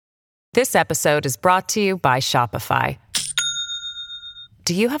This episode is brought to you by Shopify.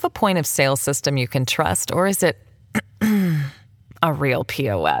 Do you have a point of sale system you can trust, or is it a real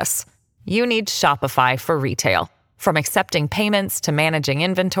POS? You need Shopify for retail. From accepting payments to managing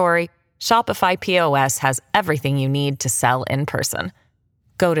inventory, Shopify POS has everything you need to sell in person.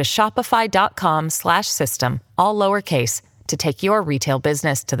 Go to shopify.com/system, all lowercase, to take your retail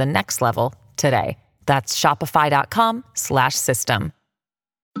business to the next level today. That's shopify.com/system.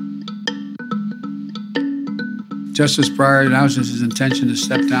 Justice Breyer announces his intention to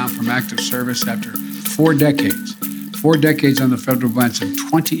step down from active service after 4 decades. 4 decades on the federal bench and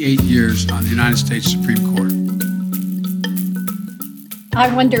 28 years on the United States Supreme Court.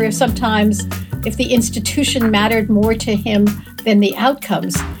 I wonder if sometimes if the institution mattered more to him than the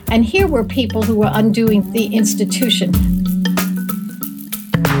outcomes. And here were people who were undoing the institution.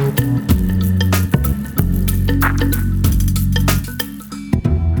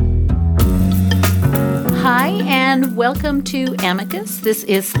 Hi, and welcome to Amicus. This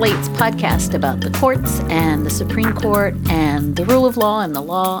is Slate's podcast about the courts and the Supreme Court and the rule of law and the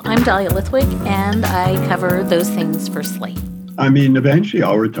law. I'm Dahlia Lithwick, and I cover those things for Slate. I mean, eventually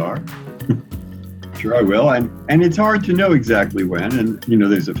I'll retire. Sure I will. And it's hard to know exactly when. And, you know,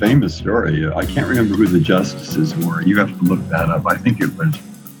 there's a famous story. I can't remember who the justices were. You have to look that up. I think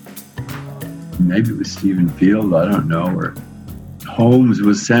maybe it was Stephen Field. I don't know. Or Holmes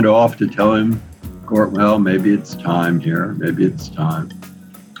was sent off to tell him, well, maybe it's time here. Maybe it's time.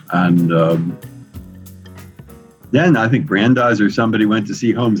 And then I think Brandeis or somebody went to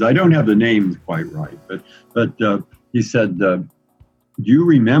see Holmes. I don't have the names quite right, but he said, do you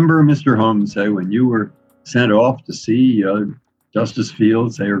remember, Mr. Holmes, say when you were sent off to see Justice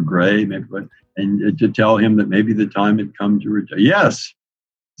Field, say, or Gray, maybe, and to tell him that maybe the time had come to retire? Yes,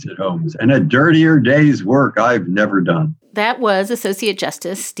 said Holmes, and a dirtier day's work I've never done. That was Associate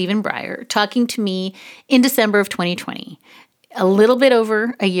Justice Stephen Breyer talking to me in December of 2020. A little bit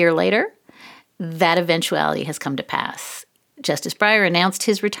over a year later, that eventuality has come to pass. Justice Breyer announced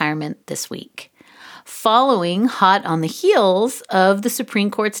his retirement this week, following hot on the heels of the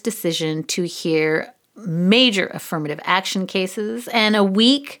Supreme Court's decision to hear major affirmative action cases and a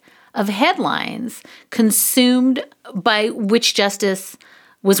week of headlines consumed by which justice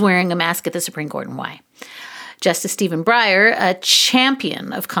was wearing a mask at the Supreme Court and why. Justice Stephen Breyer, a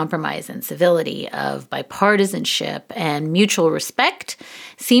champion of compromise and civility, of bipartisanship and mutual respect,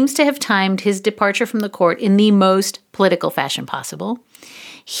 seems to have timed his departure from the court in the most political fashion possible.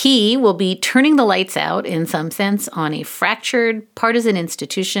 He will be turning the lights out, in some sense, on a fractured partisan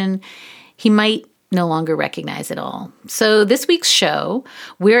institution he might no longer recognize at all. So this week's show,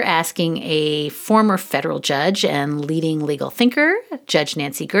 we're asking a former federal judge and leading legal thinker, Judge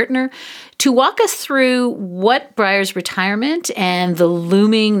Nancy Gertner, to walk us through what Breyer's retirement and the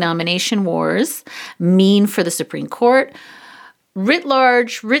looming nomination wars mean for the Supreme Court, writ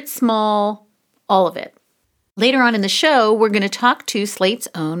large, writ small, all of it. Later on in the show, we're going to talk to Slate's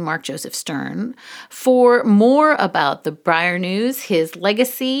own Mark Joseph Stern for more about the Breyer news, his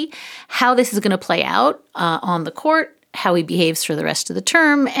legacy, how this is going to play out on the court, how he behaves for the rest of the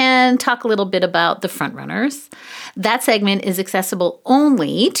term, and talk a little bit about the frontrunners. That segment is accessible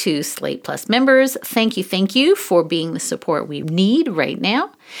only to Slate Plus members. Thank you for being the support we need right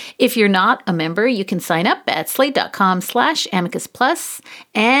now. If you're not a member, you can sign up at slate.com/amicus plus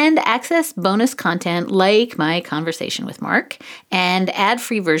and access bonus content like my conversation with Mark and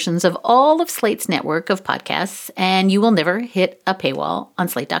ad-free versions of all of Slate's network of podcasts, and you will never hit a paywall on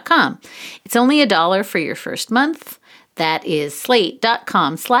slate.com. It's only $1 for your first month. That is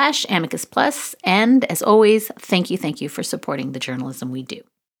slate.com/amicus plus. And as always, thank you for supporting the journalism we do.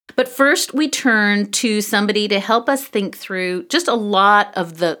 But first, we turn to somebody to help us think through just a lot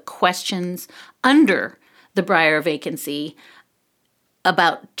of the questions under the Breyer vacancy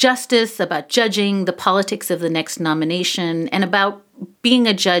about justice, about judging, the politics of the next nomination, and about being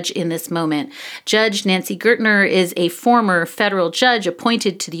a judge in this moment. Judge Nancy Gertner is a former federal judge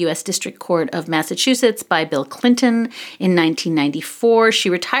appointed to the U.S. District Court of Massachusetts by Bill Clinton in 1994. She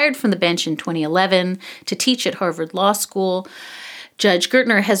retired from the bench in 2011 to teach at Harvard Law School. Judge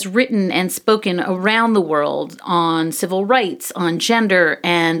Gertner has written and spoken around the world on civil rights, on gender,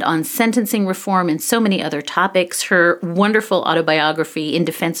 and on sentencing reform and so many other topics. Her wonderful autobiography, In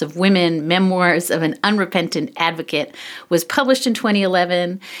Defense of Women, Memoirs of an Unrepentant Advocate, was published in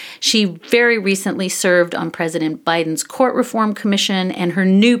 2011. She very recently served on President Biden's Court Reform Commission, and her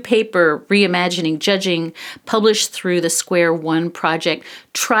new paper, Reimagining Judging, published through the Square One Project,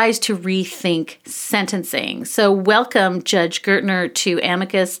 tries to rethink sentencing. So welcome, Judge Gertner, to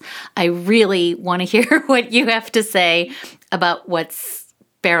Amicus. I really want to hear what you have to say about what's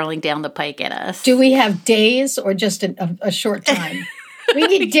barreling down the pike at us. Do we have days or just a short time? We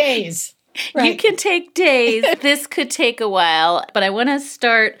need days. Right? You can take days. This could take a while, but I want to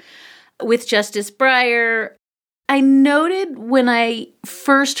start with Justice Breyer. I noted when I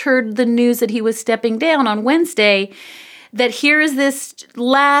first heard the news that he was stepping down on Wednesday that here is this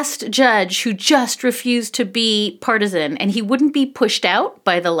last judge who just refused to be partisan, and he wouldn't be pushed out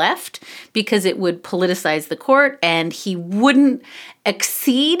by the left because it would politicize the court, and he wouldn't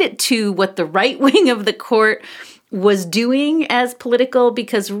accede to what the right wing of the court was doing as political,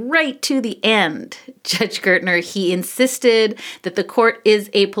 because right to the end, Judge Gertner, he insisted that the court is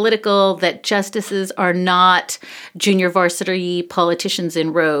apolitical, that justices are not junior varsity politicians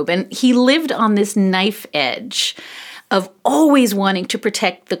in robe. And he lived on this knife edge of always wanting to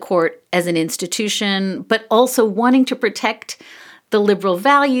protect the court as an institution, but also wanting to protect the liberal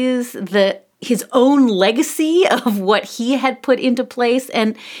values, his own legacy of what he had put into place.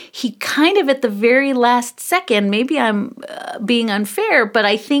 And he kind of at the very last second, maybe I'm being unfair, but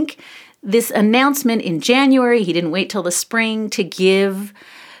I think this announcement in January, he didn't wait till the spring to give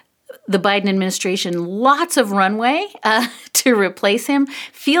the Biden administration lots of runway to replace him,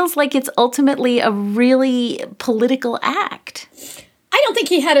 feels like it's ultimately a really political act. I don't think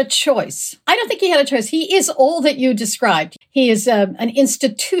he had a choice. He is all that you described. He is an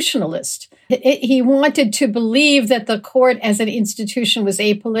institutionalist. He wanted to believe that the court as an institution was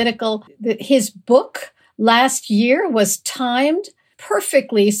apolitical. His book last year was timed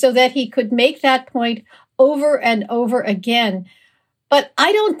perfectly so that he could make that point over and over again. But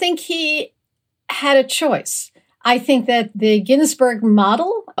I don't think he had a choice. I think that the Ginsburg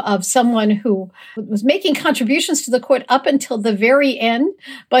model of someone who was making contributions to the court up until the very end,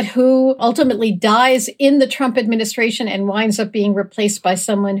 but who ultimately dies in the Trump administration and winds up being replaced by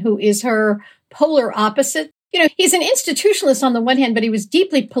someone who is her polar opposite. You know, he's an institutionalist on the one hand, but he was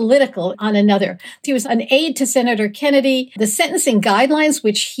deeply political on another. He was an aide to Senator Kennedy. The sentencing guidelines,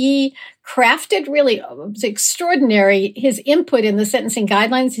 which he crafted, really was extraordinary. His input in the sentencing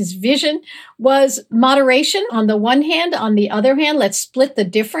guidelines, his vision was moderation on the one hand. On the other hand, let's split the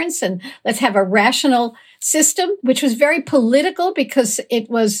difference and let's have a rational system, which was very political because it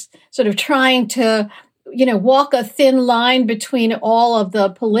was sort of trying to walk a thin line between all of the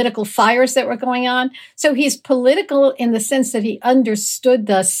political fires that were going on. So he's political in the sense that he understood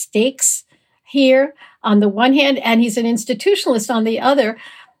the stakes here on the one hand, and he's an institutionalist on the other.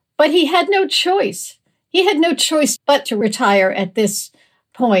 But he had no choice. He had no choice but to retire at this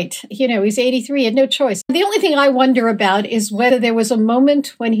point. He's 83, he had no choice. The only thing I wonder about is whether there was a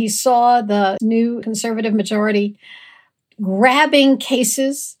moment when he saw the new conservative majority grabbing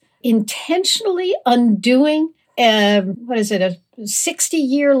cases, intentionally undoing, a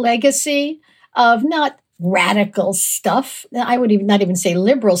 60-year legacy of not radical stuff. I would not even say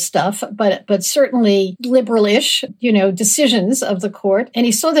liberal stuff, but certainly liberal-ish, decisions of the court. And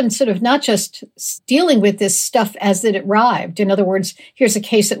he saw them sort of not just dealing with this stuff as it arrived. In other words, here's a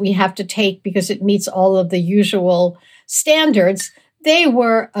case that we have to take because it meets all of the usual standards. They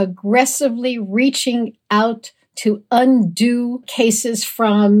were aggressively reaching out to undo cases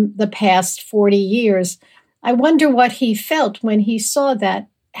from the past 40 years. I wonder what he felt when he saw that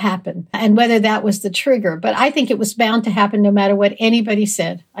happen and whether that was the trigger. But I think it was bound to happen no matter what anybody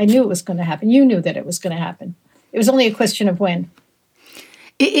said. I knew it was going to happen. You knew that it was going to happen. It was only a question of when.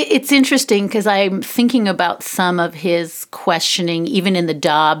 It's interesting because I'm thinking about some of his questioning, even in the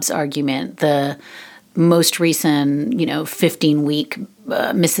Dobbs argument, the most recent, 15-week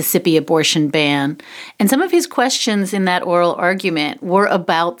Mississippi abortion ban. And some of his questions in that oral argument were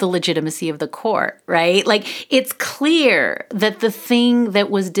about the legitimacy of the court, right? Like, it's clear that the thing that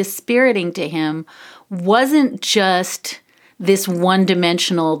was dispiriting to him wasn't just this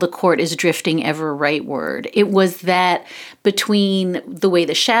one-dimensional, the court is drifting ever rightward. It was that between the way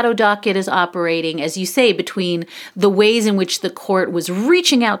the shadow docket is operating, as you say, between the ways in which the court was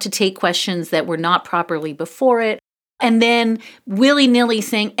reaching out to take questions that were not properly before it, and then willy-nilly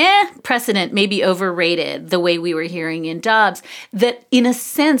saying, precedent may be overrated, the way we were hearing in Dobbs, that in a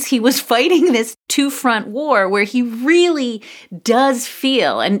sense he was fighting this two-front war where he really does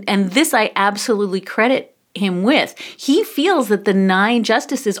feel, and this I absolutely credit him with, he feels that the 9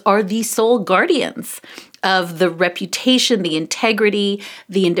 justices are the sole guardians of the reputation, the integrity,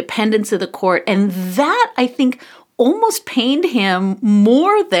 the independence of the court. And that, I think, almost pained him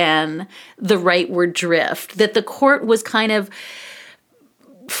more than the rightward drift, that the court was kind of,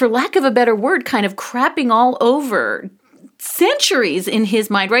 for lack of a better word, kind of crapping all over centuries in his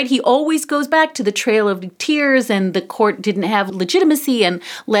mind, right? He always goes back to the Trail of Tears and the court didn't have legitimacy and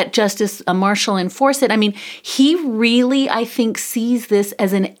let Justice Marshall enforce it. I mean, he really, I think, sees this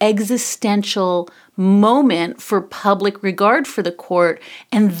as an existential moment for public regard for the court.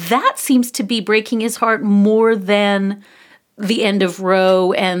 And that seems to be breaking his heart more than the end of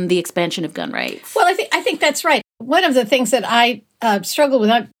Roe and the expansion of gun rights. Well, I think that's right. One of the things that I struggle with,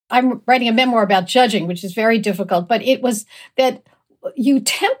 I'm writing a memoir about judging, which is very difficult, but it was that you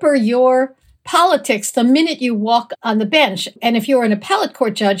temper your politics the minute you walk on the bench. And if you're an appellate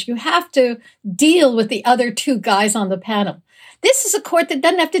court judge, you have to deal with the other two guys on the panel. This is a court that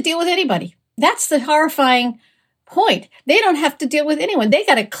doesn't have to deal with anybody. That's the horrifying point. They don't have to deal with anyone. They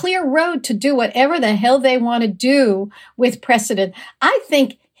got a clear road to do whatever the hell they want to do with precedent. I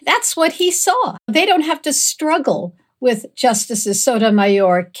think that's what he saw. They don't have to struggle with Justices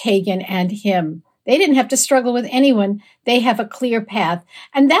Sotomayor, Kagan, and him. They didn't have to struggle with anyone. They have a clear path.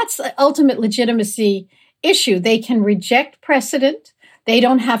 And that's the ultimate legitimacy issue. They can reject precedent. They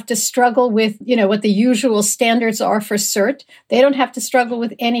don't have to struggle with, what the usual standards are for cert. They don't have to struggle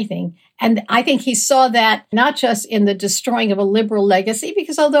with anything. And I think he saw that not just in the destroying of a liberal legacy,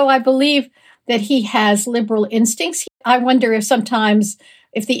 because although I believe that he has liberal instincts, I wonder if sometimes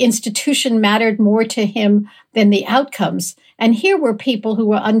if the institution mattered more to him than the outcomes. And here were people who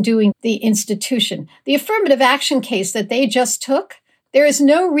were undoing the institution. The affirmative action case that they just took, there is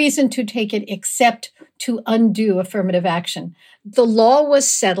no reason to take it except to undo affirmative action. The law was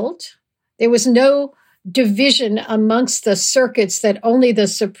settled. There was no division amongst the circuits that only the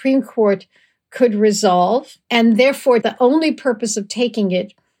Supreme Court could resolve. And therefore, the only purpose of taking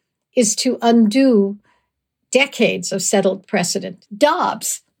it is to undo decades of settled precedent.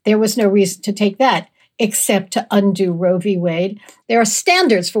 Dobbs, there was no reason to take that except to undo Roe v. Wade. There are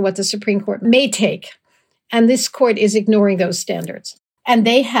standards for what the Supreme Court may take, and this court is ignoring those standards. And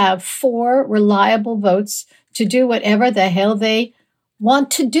they have 4 reliable votes to do whatever the hell they want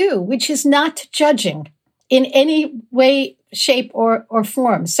to do, which is not judging in any way, shape, or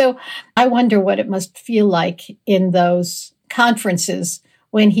form. So I wonder what it must feel like in those conferences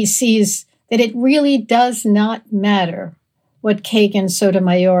when he sees that it really does not matter what Kagan,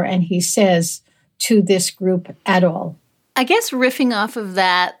 Sotomayor, and he says to this group at all. I guess riffing off of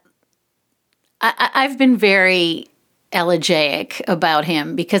that, I've been very elegiac about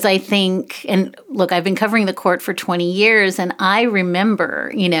him because I think, and look, I've been covering the court for 20 years, and I remember,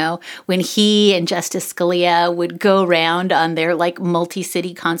 when he and Justice Scalia would go around on their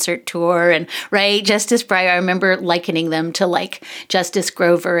multi-city concert tour, and Justice Breyer, I remember likening them to Justice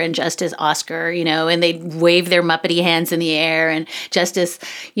Grover and Justice Oscar, and they'd wave their Muppety hands in the air, and Justice,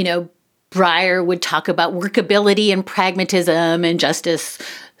 Breyer would talk about workability and pragmatism, and Justice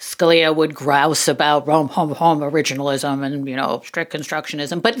Scalia would grouse about originalism and, strict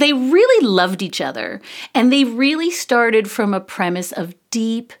constructionism. But they really loved each other. And they really started from a premise of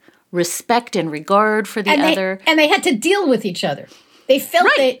deep respect and regard for the other. And they had to deal with each other. They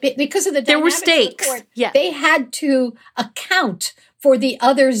felt because of the there were dynamics stakes. Of the court, they had to account for the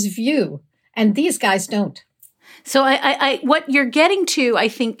other's view. And these guys don't. So I what you're getting to, I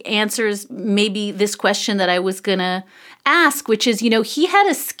think, answers maybe this question that I was going to ask, which is, he had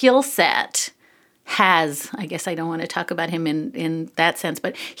a skill set, I guess I don't want to talk about him in that sense,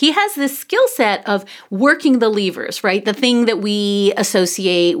 but he has this skill set of working the levers, right? The thing that we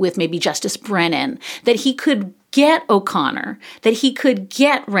associate with maybe Justice Brennan, that he could get O'Connor, that he could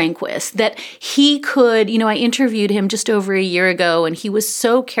get Rehnquist, that he could, I interviewed him just over a year ago, and he was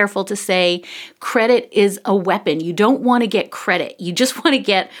so careful to say, credit is a weapon. You don't want to get credit. You just want to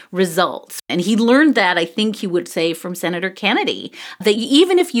get results. And he learned that, I think he would say, from Senator Kennedy, that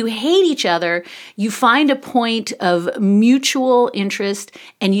even if you hate each other, you find a point of mutual interest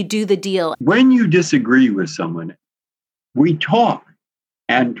and you do the deal. When you disagree with someone, we talk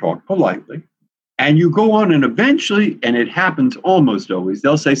and talk politely. And you go on and eventually, and it happens almost always,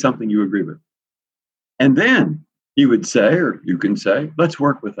 they'll say something you agree with. And then he would say, or you can say, let's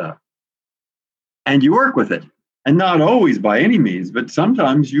work with that. And you work with it. And not always by any means, but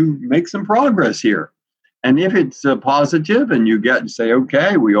sometimes you make some progress here. And if it's positive and you get and say,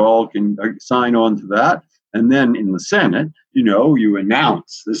 okay, we all can sign on to that. And then in the Senate, you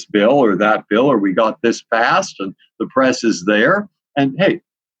announce this bill or that bill, or we got this passed and the press is there. And hey,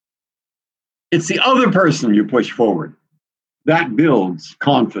 it's the other person you push forward. That builds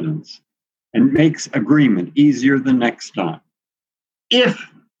confidence and makes agreement easier the next time. If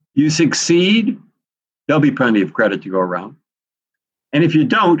you succeed, there'll be plenty of credit to go around. And if you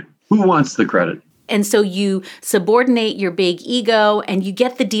don't, who wants the credit? And so you subordinate your big ego and you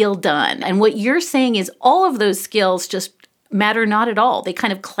get the deal done. And what you're saying is all of those skills just matter not at all. They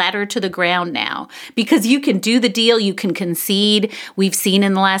kind of clatter to the ground now because you can do the deal, you can concede. We've seen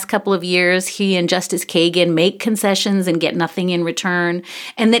in the last couple of years, he and Justice Kagan make concessions and get nothing in return.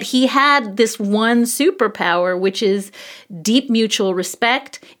 And that he had this one superpower, which is deep mutual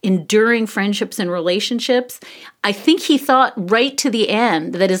respect, enduring friendships and relationships. I think he thought right to the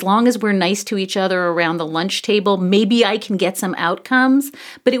end that as long as we're nice to each other around the lunch table, maybe I can get some outcomes.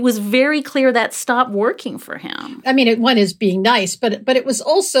 But it was very clear that stopped working for him. I mean, one is being nice, but it was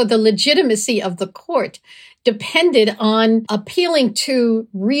also the legitimacy of the court depended on appealing to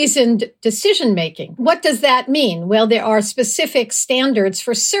reasoned decision-making. What does that mean? Well, there are specific standards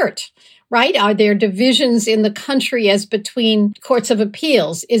for cert. Right? Are there divisions in the country as between courts of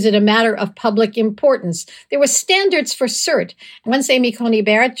appeals? Is it a matter of public importance? There were standards for cert. Once Amy Coney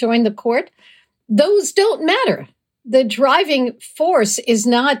Barrett joined the court, those don't matter. The driving force is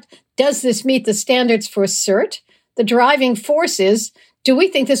not, does this meet the standards for cert? The driving force is, do we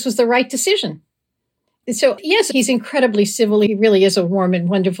think this was the right decision? So, yes, he's incredibly civil. He really is a warm and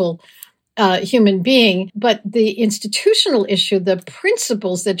wonderful human being, but the institutional issue, the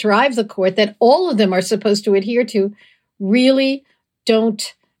principles that drive the court that all of them are supposed to adhere to really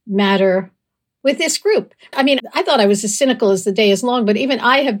don't matter with this group. I mean, I thought I was as cynical as the day is long, but even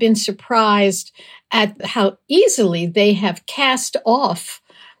I have been surprised at how easily they have cast off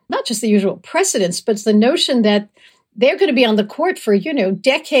not just the usual precedents, but the notion that they're going to be on the court for,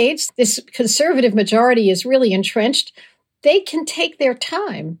 decades. This conservative majority is really entrenched. They can take their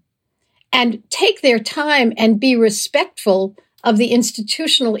time and be respectful of the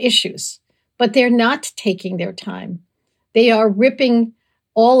institutional issues. But they're not taking their time. They are ripping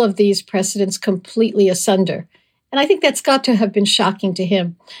all of these precedents completely asunder. And I think that's got to have been shocking to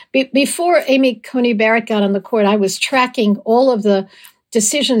him. Before Amy Coney Barrett got on the court, I was tracking all of the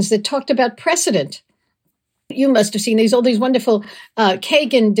decisions that talked about precedent. You must have seen all these wonderful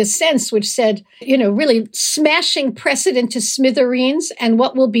Kagan dissents, which said, really smashing precedent to smithereens and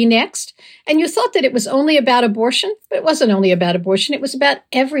what will be next. And you thought that it was only about abortion, but it wasn't only about abortion. It was about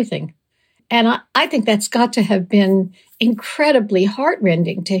everything. And I think that's got to have been incredibly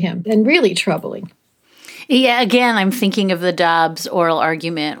heartrending to him and really troubling. Yeah, again, I'm thinking of the Dobbs oral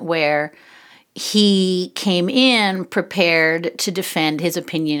argument where he came in prepared to defend his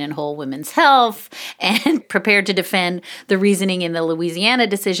opinion in Whole Women's Health and prepared to defend the reasoning in the Louisiana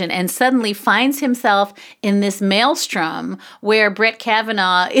decision, and suddenly finds himself in this maelstrom where Brett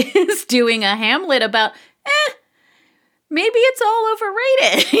Kavanaugh is doing a Hamlet about, maybe it's all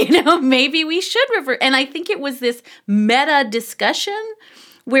overrated. Maybe we should revert. And I think it was this meta discussion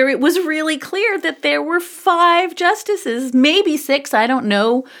where it was really clear that there were 5 justices, maybe 6. I don't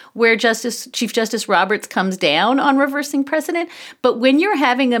know where Chief Justice Roberts comes down on reversing precedent. But when you're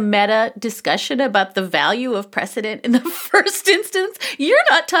having a meta discussion about the value of precedent in the first instance, you're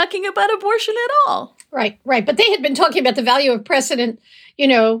not talking about abortion at all. Right. But they had been talking about the value of precedent,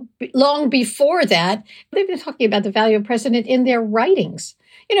 long before that. They've been talking about the value of precedent in their writings.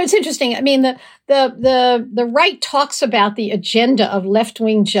 It's interesting. I mean, the right talks about the agenda of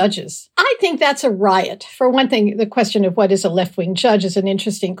left-wing judges. I think that's a riot. For one thing, the question of what is a left-wing judge is an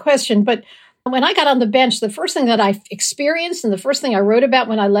interesting question. But when I got on the bench, the first thing that I experienced and the first thing I wrote about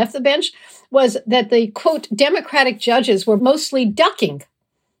when I left the bench was that the, quote, Democratic judges were mostly ducking.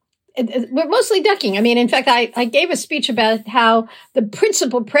 We're mostly ducking. I mean, in fact, I gave a speech about how the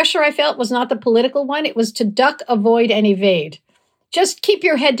principal pressure I felt was not the political one. It was to duck, avoid, and evade. Just keep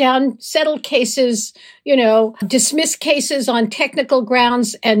your head down, settle cases, dismiss cases on technical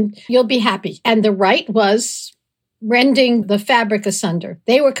grounds, and you'll be happy. And the right was rending the fabric asunder.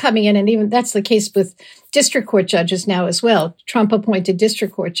 They were coming in, and even that's the case with district court judges now as well, Trump-appointed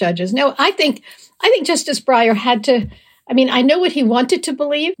district court judges. No, I think Justice Breyer had to, I know what he wanted to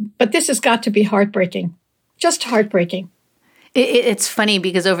believe, but this has got to be heartbreaking, just heartbreaking. It's funny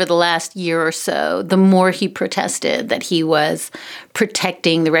because over the last year or so, the more he protested that he was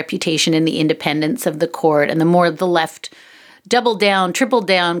protecting the reputation and the independence of the court, and the more the left doubled down, tripled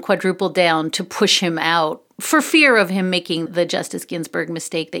down, quadrupled down to push him out for fear of him making the Justice Ginsburg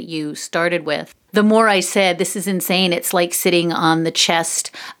mistake that you started with. The more I said, this is insane. It's like sitting on the chest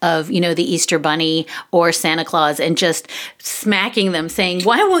of, the Easter Bunny or Santa Claus and just smacking them saying,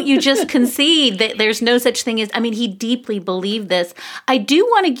 why won't you just concede that there's no such thing as, he deeply believed this. I do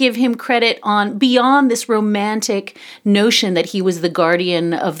want to give him credit on beyond this romantic notion that he was the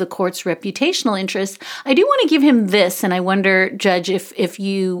guardian of the court's reputational interests. I do want to give him this, and I wonder, Judge, if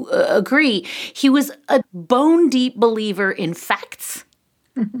you agree. He was a bone deep believer in facts.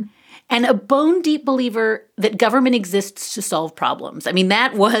 and a bone deep believer that government exists to solve problems. I mean,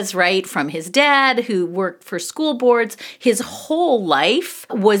 that was right from his dad, who worked for school boards. His whole life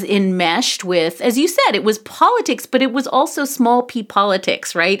was enmeshed with, as you said, it was politics, but it was also small p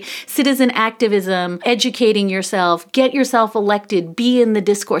politics, right? Citizen activism, educating yourself, get yourself elected, be in the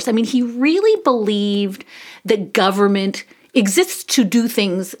discourse. I mean, he really believed that government exists to do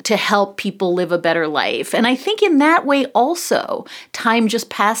things to help people live a better life. And I think in that way also, time just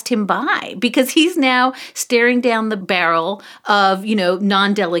passed him by because he's now staring down the barrel of,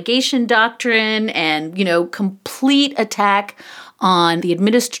 non-delegation doctrine and, complete attack on the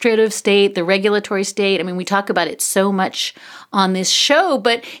administrative state, the regulatory state. I mean, we talk about it so much on this show,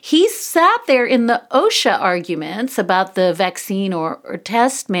 but he sat there in the OSHA arguments about the vaccine or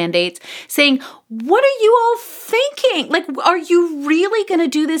test mandates saying, what are you all thinking? Like, are you really going to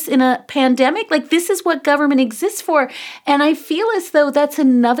do this in a pandemic? Like, this is what government exists for. And I feel as though that's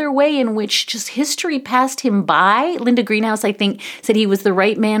another way in which just history passed him by. Linda Greenhouse, I think, said he was the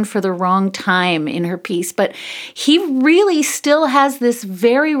right man for the wrong time in her piece. But he really still has this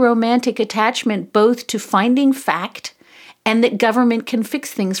very romantic attachment both to finding fact and that government can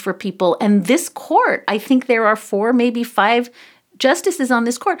fix things for people. And this court, I think there are 4, maybe 5 justices on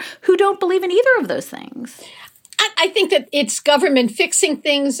this court who don't believe in either of those things. I think that it's government fixing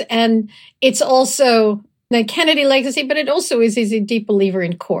things, and it's also the Kennedy legacy, but it also is he's a deep believer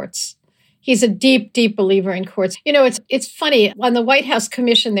in courts. He's a deep, deep believer in courts. It's funny. On the White House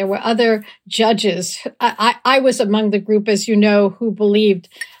Commission, there were other judges. I was among the group, as you know, who believed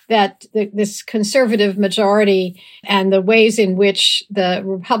that this conservative majority and the ways in which the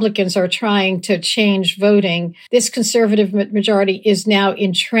Republicans are trying to change voting, this conservative majority is now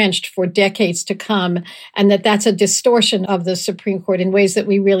entrenched for decades to come, and that's a distortion of the Supreme Court in ways that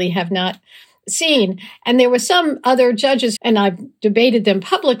we really have not seen. And there were some other judges, and I've debated them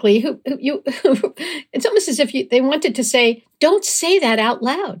publicly, who it's almost as if they wanted to say, don't say that out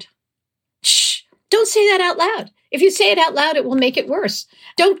loud. Shh, don't say that out loud. If you say it out loud, it will make it worse.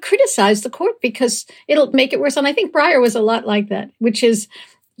 Don't criticize the court because it'll make it worse. And I think Breyer was a lot like that, which is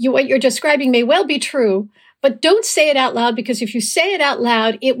what you're describing may well be true, but don't say it out loud because if you say it out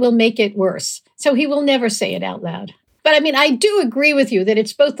loud, it will make it worse. So he will never say it out loud. But I mean, I do agree with you that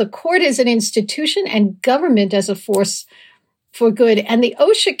it's both the court as an institution and government as a force for good. And the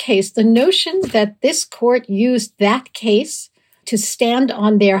OSHA case, the notion that this court used that case to stand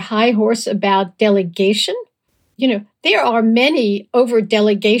on their high horse about delegation, there are many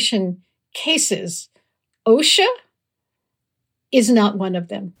over-delegation cases. OSHA is not one of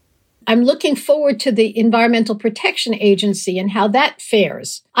them. I'm looking forward to the Environmental Protection Agency and how that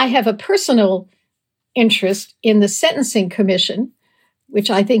fares. I have a personal interest in the Sentencing Commission,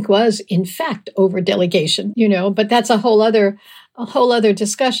 which I think was, in fact, over-delegation, but that's a whole other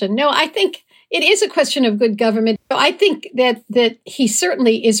discussion. No, I think it is a question of good government. I think that he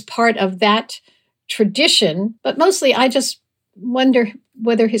certainly is part of that tradition, but mostly I just wonder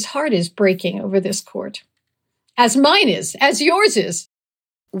whether his heart is breaking over this court, as mine is, as yours is.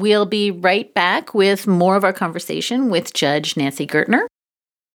 We'll be right back with more of our conversation with Judge Nancy Gertner.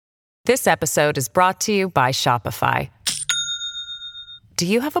 This episode is brought to you by Shopify. Do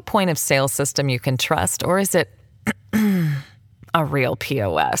you have a point of sale system you can trust, or is it a real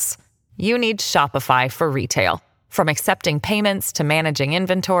POS? You need Shopify for retail. From accepting payments to managing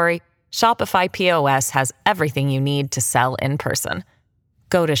inventory, Shopify POS has everything you need to sell in person.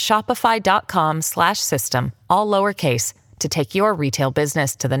 Go to shopify.com/system, all lowercase, to take your retail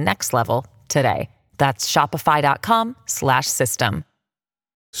business to the next level today. That's shopify.com/system.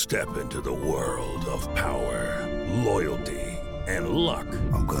 Step into the world of power, loyalty, and luck.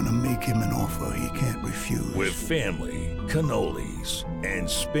 I'm gonna make him an offer he can't refuse. With family, cannolis, and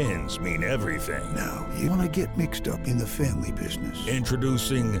spins mean everything. Now, you wanna get mixed up in the family business.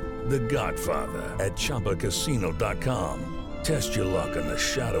 Introducing The Godfather at ChumbaCasino.com. Test your luck in the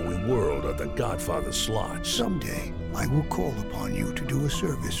shadowy world of The Godfather slot. Someday, I will call upon you to do a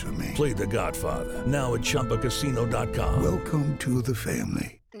service for me. Play The Godfather, now at ChumbaCasino.com. Welcome to the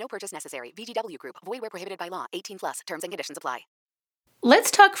family. No purchase necessary. VGW Group. Void where prohibited by law. 18+. Terms and conditions apply.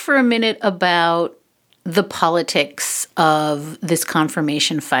 Let's talk for a minute about the politics of this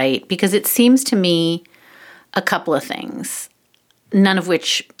confirmation fight, because it seems to me a couple of things, none of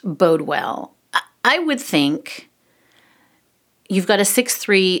which bode well. I would think you've got a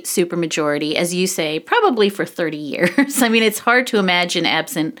 6-3 supermajority, as you say, probably for 30 years. I mean, it's hard to imagine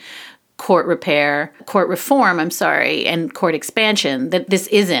absent court reform, and court expansion, that this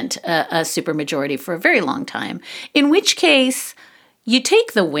isn't a supermajority for a very long time. In which case, you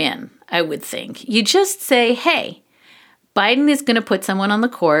take the win, I would think. You just say, hey, Biden is going to put someone on the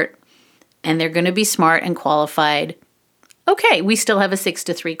court and they're going to be smart and qualified, okay, we still have a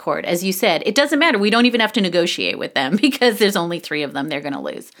 6-3 court. As you said, it doesn't matter. We don't even have to negotiate with them because there's only 3 of them. They're going to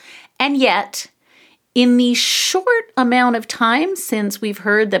lose. And yet, in the short amount of time since we've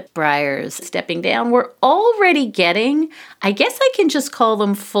heard that Breyer's stepping down, we're already getting, I guess I can just call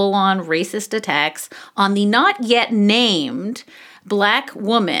them full-on racist attacks on the not yet named Black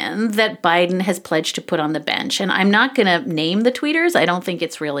woman that Biden has pledged to put on the bench. And I'm not going to name the tweeters. I don't think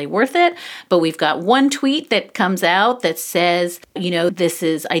it's really worth it. But we've got one tweet that comes out that says, this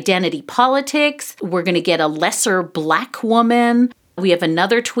is identity politics. We're going to get a lesser Black woman. We have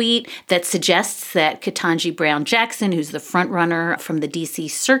another tweet that suggests that Ketanji Brown Jackson, who's the front runner from the D.C.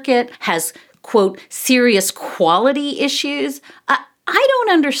 Circuit, has, quote, serious quality issues. I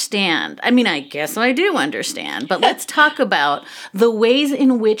don't understand. I mean, I guess I do understand, but let's talk about the ways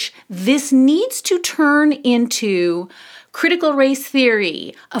in which this needs to turn into critical race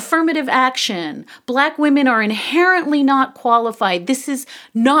theory, affirmative action. Black women are inherently not qualified. This is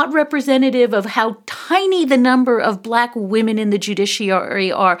not representative of how tiny the number of Black women in the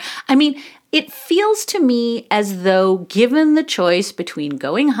judiciary are. I mean, it feels to me as though, given the choice between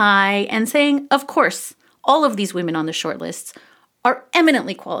going high and saying, of course, all of these women on the short lists are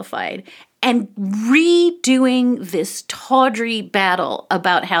eminently qualified, and redoing this tawdry battle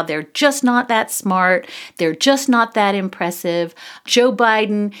about how they're just not that smart, they're just not that impressive. Joe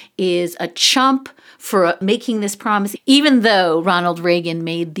Biden is a chump for making this promise, even though Ronald Reagan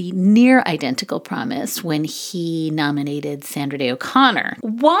made the near identical promise when he nominated Sandra Day O'Connor.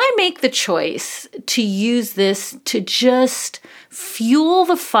 Why make the choice to use this to just fuel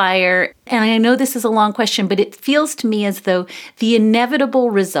the fire? And I know this is a long question, but it feels to me as though the inevitable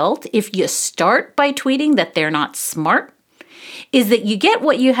result, if you start by tweeting that they're not smart, is that you get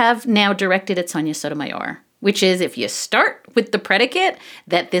what you have now directed at Sonia Sotomayor, which is if you start with the predicate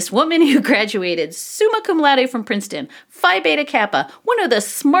that this woman who graduated summa cum laude from Princeton, Phi Beta Kappa, one of the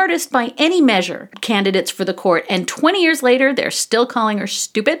smartest by any measure candidates for the court, and 20 years later they're still calling her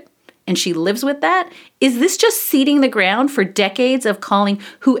stupid, and she lives with that, is this just seeding the ground for decades of calling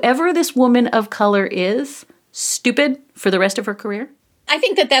whoever this woman of color is stupid for the rest of her career? I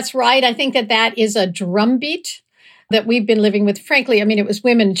think that that's right. I think that that is a drumbeat that we've been living with. Frankly, I mean, it was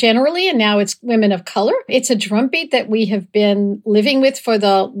women generally, and now it's women of color. It's a drumbeat that we have been living with for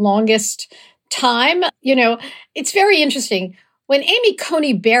the longest time. It's very interesting. When Amy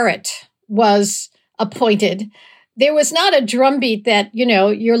Coney Barrett was appointed, there was not a drumbeat that,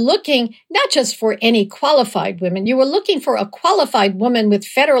 you're looking not just for any qualified women, you were looking for a qualified woman with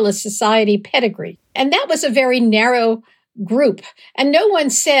Federalist Society pedigree. And that was a very narrow group. And no one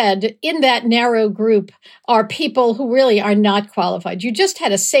said in that narrow group are people who really are not qualified. You just had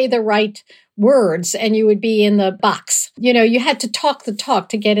to say the right words and you would be in the box. You had to talk the talk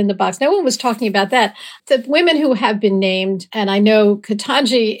to get in the box. No one was talking about that. The women who have been named, and I know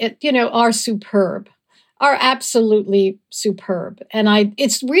Ketanji, are superb, are absolutely superb. And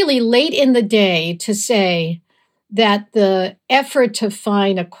it's really late in the day to say that the effort to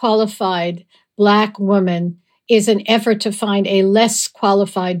find a qualified Black woman is an effort to find a less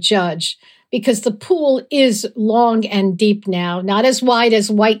qualified judge, because the pool is long and deep now, not as wide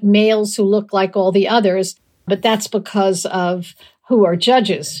as white males who look like all the others, but that's because of who are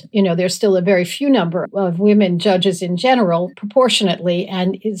judges. There's still a very few number of women judges in general, proportionately,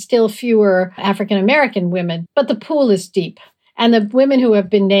 and still fewer African-American women, but the pool is deep. And the women who have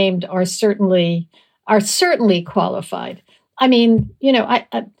been named are certainly qualified. I mean,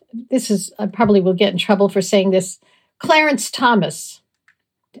 I probably will get in trouble for saying this. Clarence Thomas,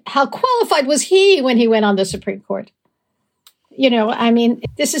 how qualified was he when he went on the Supreme Court?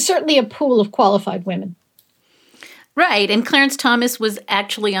 This is certainly a pool of qualified women. Right. And Clarence Thomas was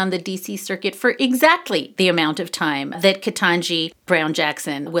actually on the D.C. Circuit for exactly the amount of time that Ketanji Brown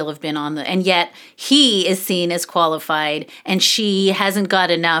Jackson will have been on and yet he is seen as qualified and she hasn't got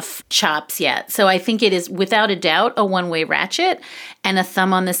enough chops yet. So I think it is without a doubt a one-way ratchet and a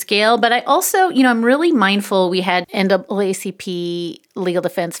thumb on the scale. But I also, I'm really mindful we had NAACP Legal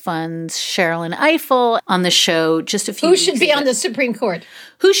Defense Fund's Sherilyn Ifill on the show just a few weeks ago. Who should be on the Supreme Court?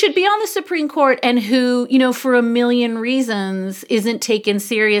 Who should be on the Supreme Court and who, for a million reasons isn't taken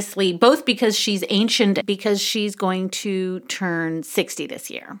seriously, both because she's ancient, because she's going to turn 60 this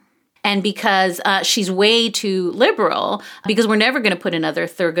year. And because she's way too liberal, because we're never going to put another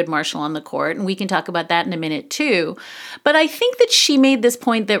Thurgood Marshall on the court. And we can talk about that in a minute, too. But I think that she made this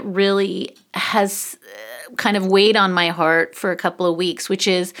point that really has kind of weighed on my heart for a couple of weeks, which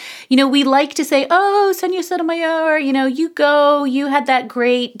is, we like to say, oh, Sonia Sotomayor, you had that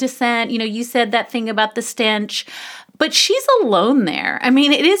great dissent. You said that thing about the stench. But she's alone there. I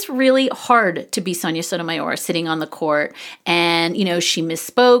mean, it is really hard to be Sonia Sotomayor sitting on the court. And, she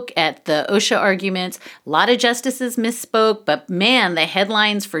misspoke at the OSHA arguments. A lot of justices misspoke, but man, the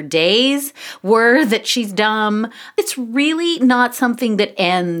headlines for days were that she's dumb. It's really not something that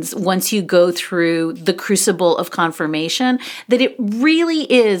ends once you go through the crucible of confirmation, that it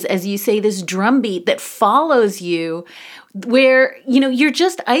really is, as you say, this drumbeat that follows you where, you're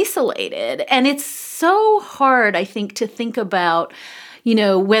just isolated. And it's so hard, I think, to think about,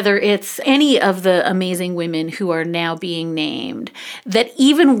 whether it's any of the amazing women who are now being named, that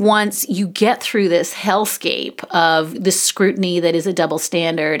even once you get through this hellscape of the scrutiny that is a double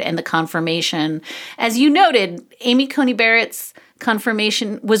standard and the confirmation, as you noted, Amy Coney Barrett's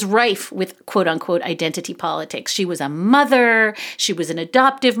confirmation was rife with quote unquote identity politics. She was a mother, she was an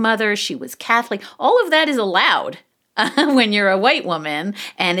adoptive mother, she was Catholic. All of that is allowed when you're a white woman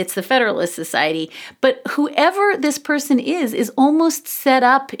and it's the Federalist Society. But whoever this person is almost set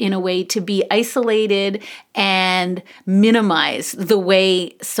up in a way to be isolated and minimize the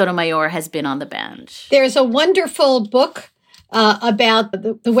way Sotomayor has been on the bench. There's a wonderful book about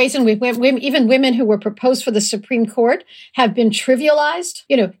the ways in which even women who were proposed for the Supreme Court have been trivialized,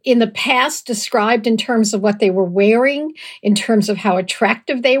 in the past described in terms of what they were wearing, in terms of how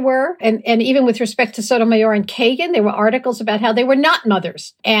attractive they were. And even with respect to Sotomayor and Kagan, there were articles about how they were not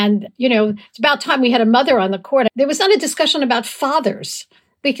mothers. And, it's about time we had a mother on the court. There was not a discussion about fathers.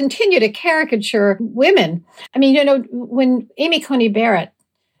 We continue to caricature women. I mean, when Amy Coney Barrett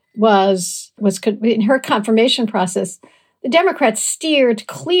was in her confirmation process, the Democrats steered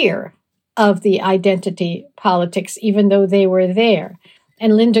clear of the identity politics, even though they were there.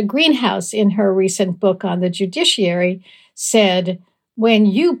 And Linda Greenhouse, in her recent book on the judiciary, said, when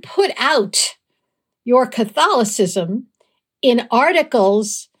you put out your Catholicism in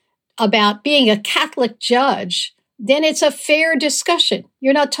articles about being a Catholic judge, then it's a fair discussion.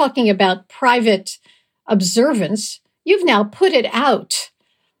 You're not talking about private observance. You've now put it out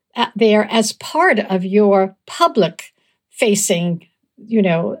there as part of your public facing,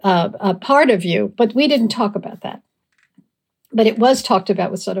 a part of you. But we didn't talk about that. But it was talked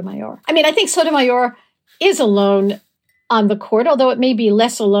about with Sotomayor. I mean, I think Sotomayor is alone on the court, although it may be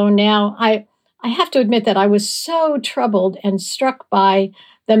less alone now. I have to admit that I was so troubled and struck by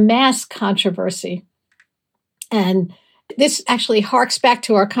the mask controversy. And this actually harks back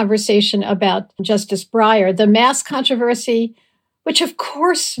to our conversation about Justice Breyer, the mask controversy, which of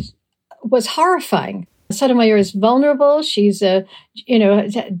course was horrifying. Sotomayor is vulnerable. She's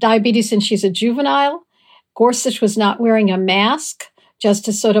diabetes and she's a juvenile. Gorsuch was not wearing a mask.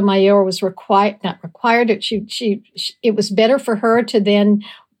 Justice Sotomayor was not required. It was better for her to then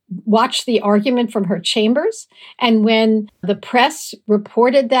watch the argument from her chambers. And when the press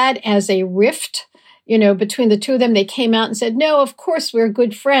reported that as a rift, between the two of them, they came out and said, no, of course we're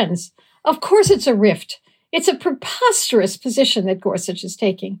good friends. Of course it's a rift. It's a preposterous position that Gorsuch is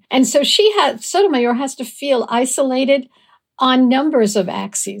taking. And so Sotomayor has to feel isolated on numbers of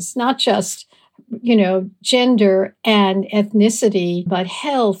axes, not just, gender and ethnicity, but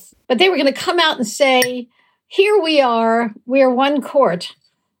health. But they were going to come out and say, here we are, one court,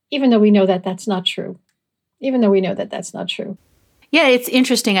 even though we know that that's not true. Yeah, it's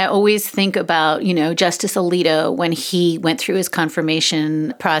interesting. I always think about, Justice Alito when he went through his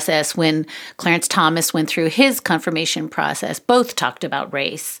confirmation process, when Clarence Thomas went through his confirmation process. Both talked about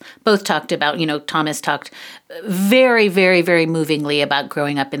race. Both talked about, Thomas talked very, very, very movingly about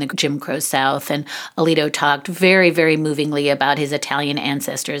growing up in the Jim Crow South. And Alito talked very, very movingly about his Italian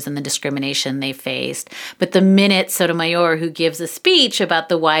ancestors and the discrimination they faced. But the minute Sotomayor, who gives a speech about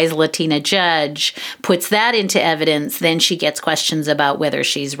the wise Latina judge, puts that into evidence, then she gets questions about whether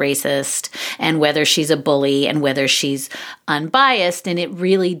she's racist and whether she's a bully and whether she's unbiased. And it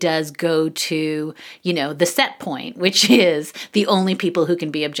really does go to, the set point, which is the only people who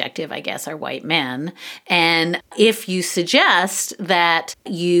can be objective, I guess, are white men. And if you suggest that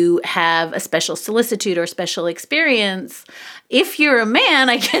you have a special solicitude or special experience, if you're a man,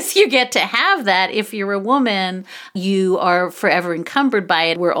 I guess you get to have that. If you're a woman, you are forever encumbered by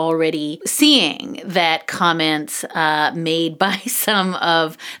it. We're already seeing that comments made by some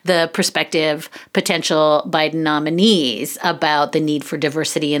of the prospective potential Biden nominees about the need for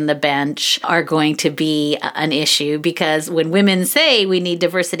diversity in the bench are going to be an issue, because when women say we need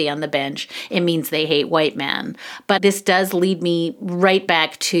diversity on the bench, it means they hate white men. But this does lead me right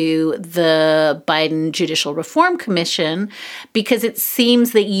back to the Biden Judicial Reform Commission, because it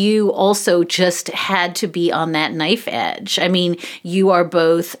seems that you also just had to be on that knife edge. I mean, you are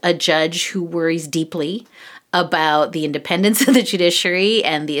both a judge who worries deeply about the independence of the judiciary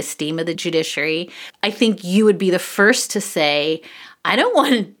and the esteem of the judiciary, I think you would be the first to say, I don't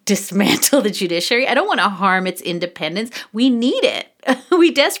want to dismantle the judiciary. I don't want to harm its independence. We need it.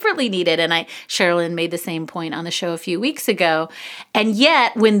 We desperately need it. And Sherilyn made the same point on the show a few weeks ago. And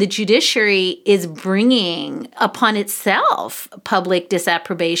yet, when the judiciary is bringing upon itself public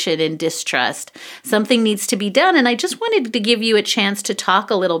disapprobation and distrust, something needs to be done. And I just wanted to give you a chance to talk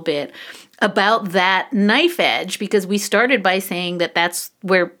a little bit about that knife edge, because we started by saying that that's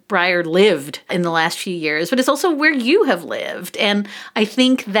where Breyer lived in the last few years, but it's also where you have lived. And I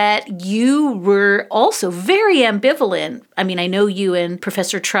think that you were also very ambivalent. I mean, I know you and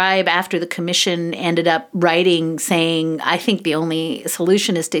Professor Tribe, after the commission, ended up writing saying, I think the only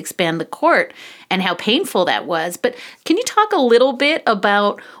solution is to expand the court, and how painful that was. But can you talk a little bit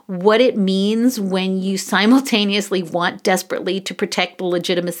about what it means when you simultaneously want desperately to protect the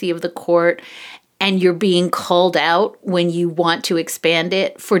legitimacy of the court and you're being called out when you want to expand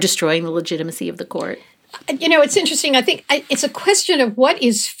it for destroying the legitimacy of the court? You know, it's interesting. I think it's a question of what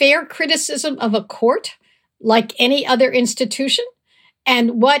is fair criticism of a court, like any other institution,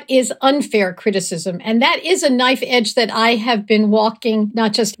 and what is unfair criticism. And that is a knife edge that I have been walking,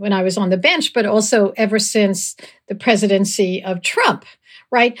 not just when I was on the bench, but also ever since the presidency of Trump.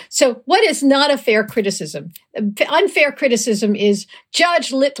 Right? So what is not a fair criticism? Unfair criticism is,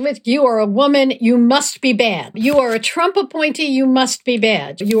 Judge Litwick, you are a woman, you must be bad. You are a Trump appointee, you must be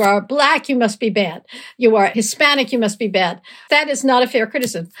bad. You are Black, you must be bad. You are Hispanic, you must be bad. That is not a fair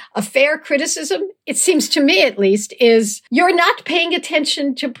criticism. A fair criticism, it seems to me at least, is you're not paying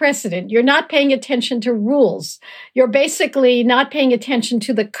attention to precedent. You're not paying attention to rules. You're basically not paying attention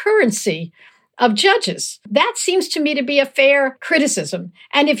to the currency of judges. That seems to me to be a fair criticism.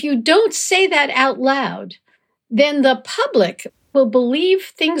 And if you don't say that out loud, then the public will believe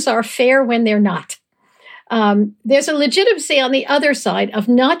things are fair when they're not. There's a legitimacy on the other side of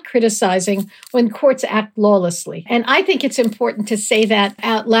not criticizing when courts act lawlessly. And I think it's important to say that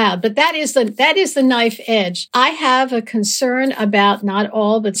out loud. But that is the knife edge. I have a concern about not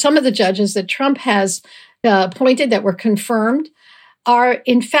all, but some of the judges that Trump has appointed that were confirmed are,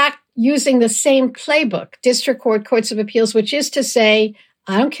 in fact, using the same playbook, district court, courts of appeals, which is to say,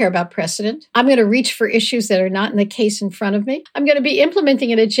 I don't care about precedent. I'm going to reach for issues that are not in the case in front of me. I'm going to be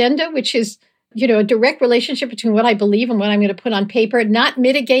implementing an agenda, which is, a direct relationship between what I believe and what I'm going to put on paper, not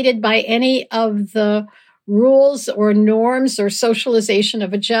mitigated by any of the rules or norms or socialization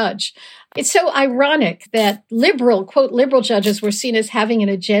of a judge. It's so ironic that liberal, quote, liberal judges were seen as having an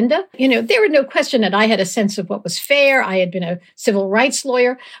agenda. There was no question that I had a sense of what was fair. I had been a civil rights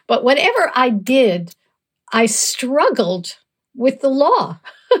lawyer. But whatever I did, I struggled with the law.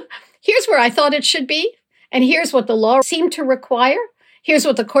 Here's where I thought it should be. And here's what the law seemed to require. Here's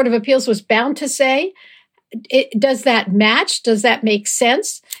what the Court of Appeals was bound to say. Does that match? Does that make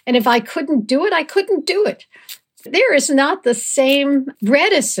sense? And if I couldn't do it, I couldn't do it. There is not the same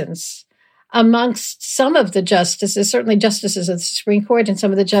reticence amongst some of the justices, certainly justices of the Supreme Court and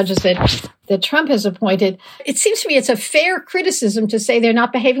some of the judges that Trump has appointed. It seems to me it's a fair criticism to say they're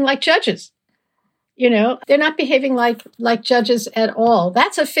not behaving like judges. They're not behaving like judges at all.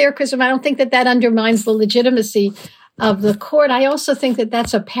 That's a fair criticism. I don't think that undermines the legitimacy of the court. I also think that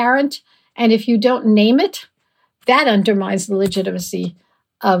that's apparent. And if you don't name it, that undermines the legitimacy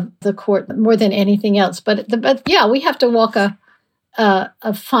of the court more than anything else. But yeah, we have to walk a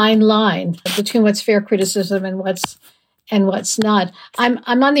fine line between what's fair criticism and what's not. I'm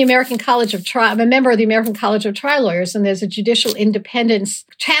on the American College of Trial. I'm a member of the American College of Trial Lawyers, and there's a judicial independence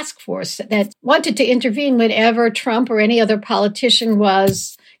task force that wanted to intervene whenever Trump or any other politician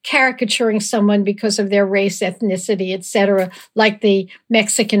was caricaturing someone because of their race, ethnicity, et cetera, like the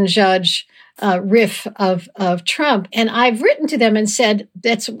Mexican judge riff of Trump. And I've written to them and said,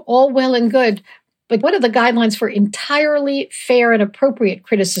 that's all well and good, but what are the guidelines for entirely fair and appropriate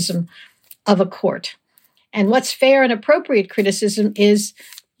criticism of a court? And what's fair and appropriate criticism is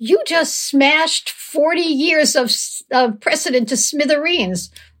you just smashed 40 years of precedent to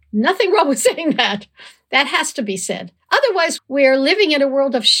smithereens. Nothing wrong with saying that. That has to be said. Otherwise, we're living in a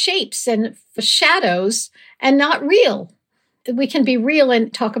world of shapes and shadows and not real. We can be real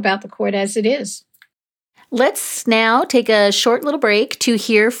and talk about the court as it is. Let's now take a short little break to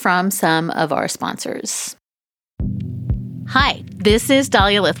hear from some of our sponsors. Hi, this is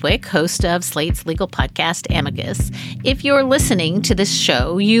Dahlia Lithwick, host of Slate's legal podcast, Amicus. If you're listening to this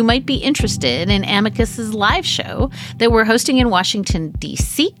show, you might be interested in Amicus's live show that we're hosting in Washington,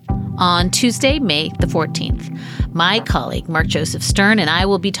 D.C. on Tuesday, May the 14th. My colleague, Mark Joseph Stern, and I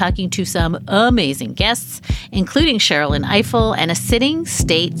will be talking to some amazing guests, including Sherilyn Ifill and a sitting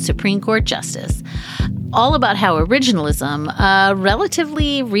state Supreme Court justice. all about how originalism, a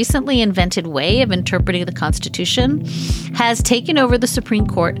relatively recently invented way of interpreting the Constitution, has taken over the Supreme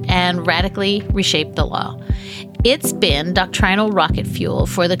Court and radically reshaped the law. It's been doctrinal rocket fuel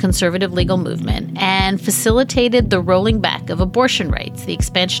for the conservative legal movement and facilitated the rolling back of abortion rights, the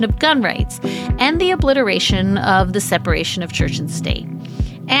expansion of gun rights, and the obliteration of the separation of church and state.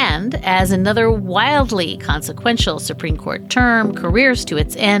 And as another wildly consequential Supreme Court term careers to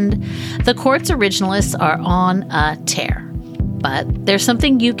its end, the court's originalists are on a tear. But there's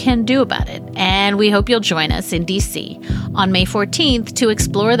something you can do about it, and we hope you'll join us in D.C. on May 14th to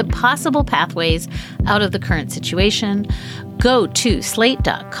explore the possible pathways out of the current situation. Go to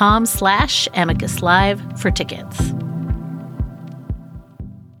slate.com/Amicus Live for tickets.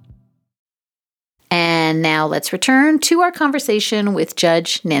 And now let's return to our conversation with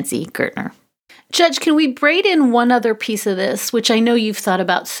Judge Nancy Gertner. Judge, can we braid in one other piece of this, which I know you've thought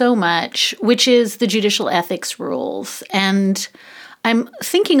about so much, which is the judicial ethics rules? And I'm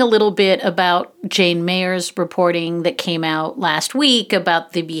thinking a little bit about Jane Mayer's reporting that came out last week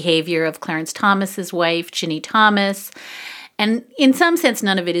about the behavior of Clarence Thomas's wife, Ginny Thomas. And in some sense,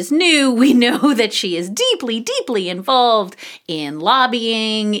 none of it is new. We know that she is deeply, deeply involved in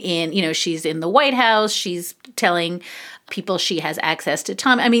lobbying, she's in the White House, she's telling people she has access to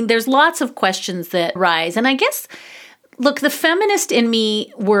Tom. I mean, there's lots of questions that rise. And I guess, look, the feminist in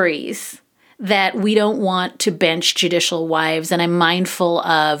me worries that we don't want to bench judicial wives. And I'm mindful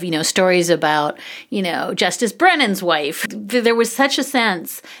of, stories about, Justice Brennan's wife. There was such a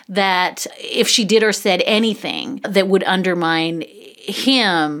sense that if she did or said anything that would undermine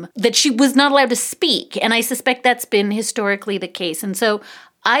him, that she was not allowed to speak. And I suspect that's been historically the case. And so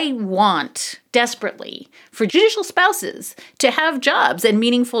I want desperately for judicial spouses to have jobs and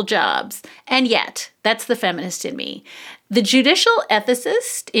meaningful jobs. And yet, that's the feminist in me. The judicial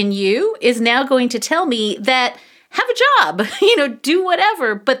ethicist in you is now going to tell me that have a job, do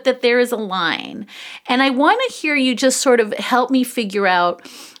whatever, but that there is a line. And I want to hear you just sort of help me figure out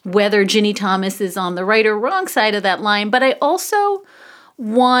whether Ginny Thomas is on the right or wrong side of that line. But I also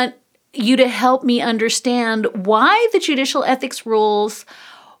want you to help me understand why the judicial ethics rules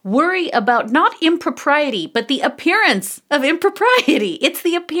worry about not impropriety, but the appearance of impropriety. It's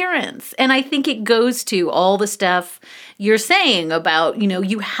the appearance. And I think it goes to all the stuff you're saying about,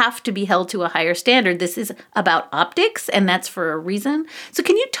 you have to be held to a higher standard. This is about optics, and that's for a reason. So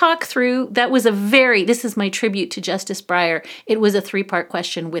can you talk through, this is my tribute to Justice Breyer. It was a 3-part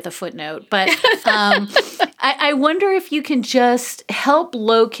question with a footnote. But I wonder if you can just help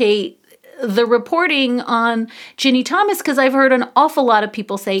locate the reporting on Ginny Thomas, because I've heard an awful lot of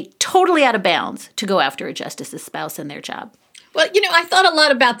people say totally out of bounds to go after a justice's spouse and their job. Well, I thought a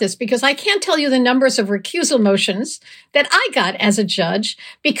lot about this because I can't tell you the numbers of recusal motions that I got as a judge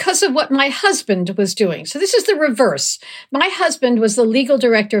because of what my husband was doing. So this is the reverse. My husband was the legal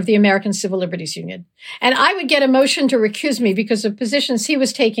director of the American Civil Liberties Union, and I would get a motion to recuse me because of positions he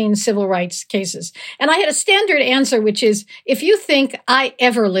was taking in civil rights cases. And I had a standard answer, which is, if you think I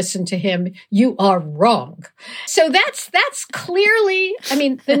ever listened to him, you are wrong. So that's clearly,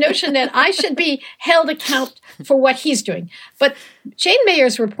 the notion that I should be held account for what he's doing. But Jane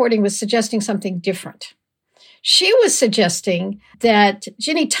Mayer's reporting was suggesting something different. She was suggesting that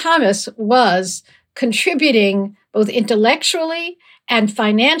Ginny Thomas was contributing both intellectually and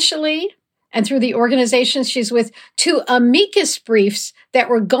financially and through the organizations she's with to amicus briefs that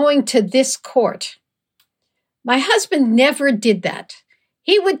were going to this court. My husband never did that.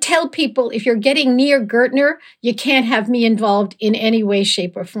 He would tell people, if you're getting near Gertner, you can't have me involved in any way,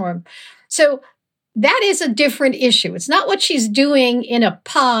 shape, or form. So that is a different issue. It's not what she's doing in a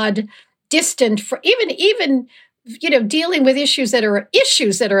pod distant for even dealing with issues that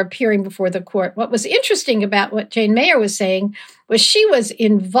are appearing before the court. What was interesting about what Jane Mayer was saying was she was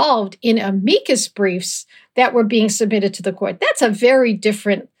involved in amicus briefs that were being submitted to the court. That's a very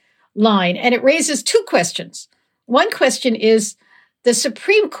different line. And it raises 2 questions. One question is, the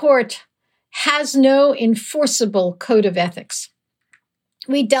Supreme Court has no enforceable code of ethics.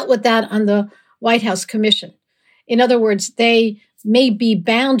 We dealt with that on the White House Commission. In other words, they may be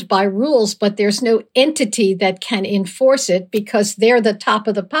bound by rules, but there's no entity that can enforce it because they're the top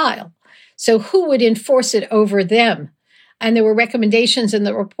of the pile. So who would enforce it over them? And there were recommendations in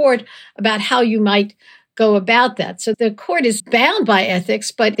the report about how you might go about that. So the court is bound by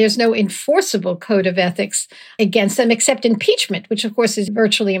ethics, but there's no enforceable code of ethics against them except impeachment, which of course is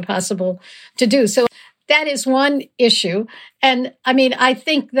virtually impossible to do. So that is one issue. And I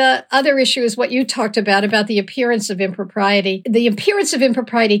think the other issue is what you talked about the appearance of impropriety. The appearance of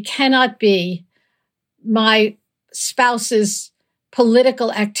impropriety cannot be my spouse's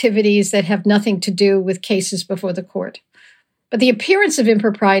political activities that have nothing to do with cases before the court. But the appearance of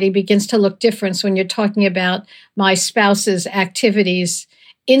impropriety begins to look different when you're talking about my spouse's activities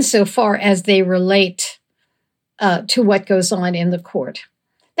insofar as they relate to what goes on in the court.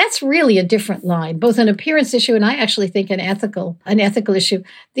 That's really a different line, both an appearance issue and I actually think an ethical issue.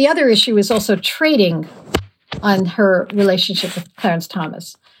 The other issue is also trading on her relationship with Clarence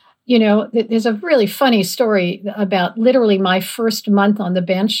Thomas. You know, there's a really funny story about literally my first month on the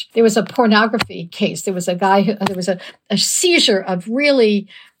bench. There was a pornography case. There was there was a seizure of really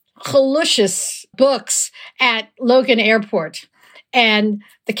hellacious books at Logan Airport. And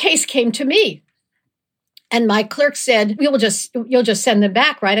the case came to me. And my clerk said, you'll just send them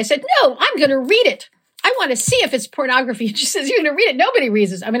back, right? I said, no, I'm going to read it. I want to see if it's pornography. She says, you're going to read it. Nobody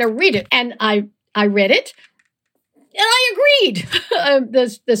reads it. I'm going to read it. And I read it. And I agreed.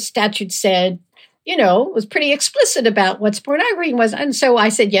 The statute said, was pretty explicit about what pornography was. And so I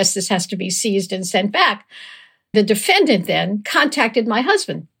said, yes, this has to be seized and sent back. The defendant then contacted my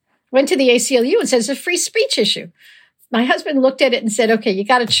husband, went to the ACLU and says it's a free speech issue. My husband looked at it and said, okay, you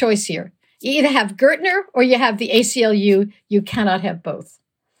got a choice here. You either have Gertner or you have the ACLU. You cannot have both.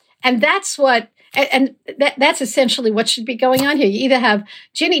 And that's that's essentially what should be going on here. You either have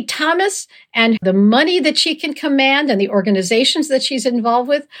Ginny Thomas and the money that she can command and the organizations that she's involved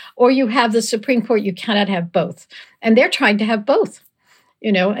with, or you have the Supreme Court. You cannot have both. And they're trying to have both,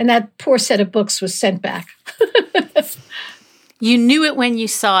 and that poor set of books was sent back. You knew it when you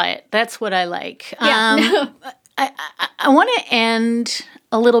saw it. That's what I like. Yeah. I want to end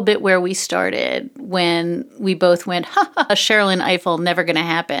a little bit where we started when we both went, Sherrilyn Ifill, never going to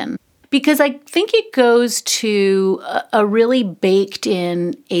happen. Because I think it goes to a really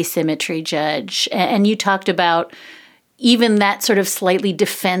baked-in asymmetry, Judge. And you talked about even that sort of slightly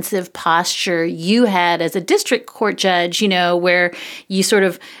defensive posture you had as a district court judge, where you sort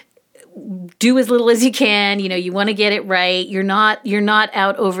of do as little as you can, you want to get it right. You're not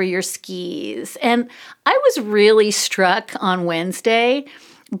out over your skis. And I was really struck on Wednesday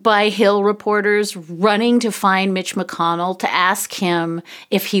by Hill reporters running to find Mitch McConnell to ask him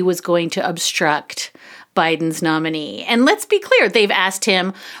if he was going to obstruct Biden's nominee. And let's be clear, they've asked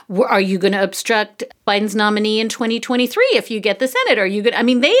him, are you going to obstruct Biden's nominee in 2023 if you get the Senate? Are you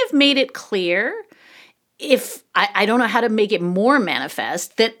going? They have made it clear, if I don't know how to make it more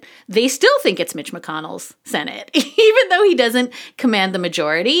manifest, that they still think it's Mitch McConnell's Senate, even though he doesn't command the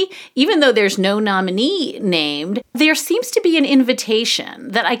majority, even though there's no nominee named. There seems to be an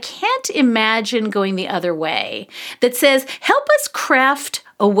invitation that I can't imagine going the other way that says, help us craft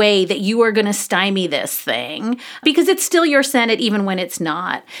a way that you are going to stymie this thing because it's still your Senate even when it's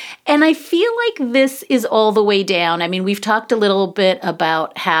not. And I feel like this is all the way down. We've talked a little bit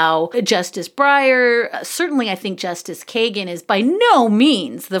about how Justice Breyer, certainly I think Justice Kagan is by no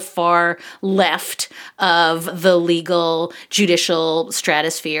means the far left of the legal judicial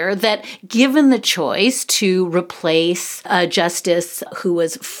stratosphere, that given the choice to replace a justice who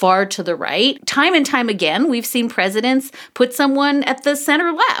was far to the right, time and time again, we've seen presidents put someone at the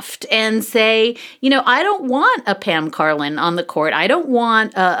center left and say, I don't want a Pam Karlan on the court. I don't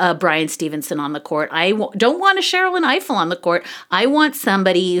want a Brian Stevenson on the court. I don't want a Sherrilyn Ifill on the court. I want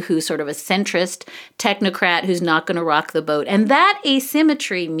somebody who's sort of a centrist technocrat who's not going to rock the boat. And that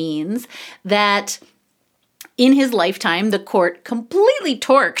asymmetry means that in his lifetime, the court completely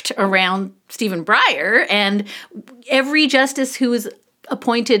torqued around Stephen Breyer, and every justice who is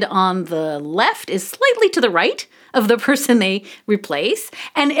appointed on the left is slightly to the right of the person they replace.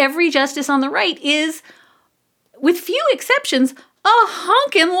 And every justice on the right is, with few exceptions, a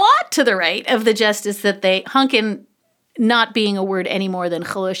honkin' lot to the right of the justice that they, honkin' not being a word any more than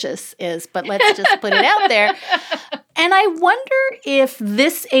hellacious is, but let's just put it out there. And I wonder if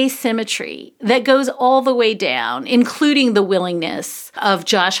this asymmetry that goes all the way down, including the willingness of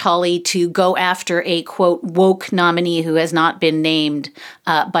Josh Hawley to go after a, quote, woke nominee who has not been named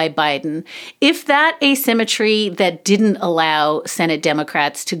by Biden, if that asymmetry that didn't allow Senate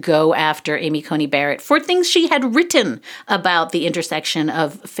Democrats to go after Amy Coney Barrett for things she had written about the intersection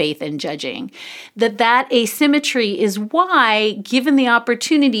of faith and judging, that asymmetry is why, given the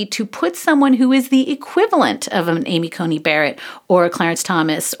opportunity to put someone who is the equivalent of an Amy Coney Barrett or a Clarence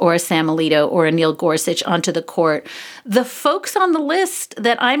Thomas or a Sam Alito or a Neil Gorsuch onto the court, the folks on the list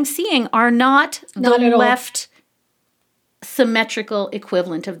that I'm seeing are not the left symmetrical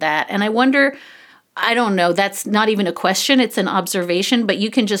equivalent of that. And I wonder, I don't know, that's not even a question, it's an observation, but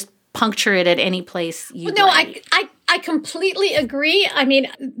you can just puncture it at any place you like. I completely agree.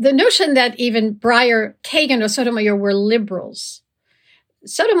 The notion that even Breyer, Kagan, or Sotomayor were liberals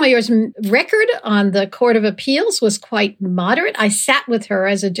Sotomayor's record on the Court of Appeals was quite moderate. I sat with her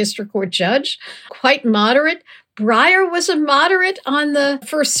as a district court judge, quite moderate. Breyer was a moderate on the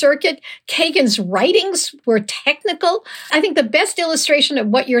First Circuit. Kagan's writings were technical. I think the best illustration of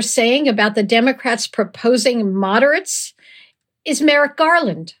what you're saying about the Democrats proposing moderates is Merrick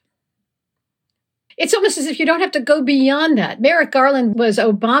Garland. It's almost as if you don't have to go beyond that. Merrick Garland was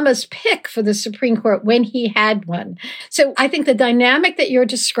Obama's pick for the Supreme Court when he had one. So I think the dynamic that you're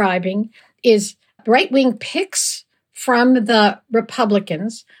describing is right-wing picks from the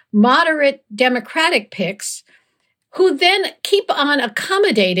Republicans, moderate Democratic picks, who then keep on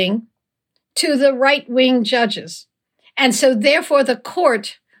accommodating to the right-wing judges. And so therefore the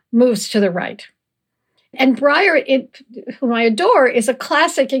court moves to the right. And Breyer, whom I adore, is a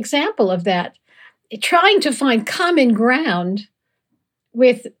classic example of that. Trying to find common ground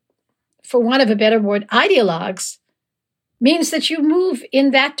with, for want of a better word, ideologues means that you move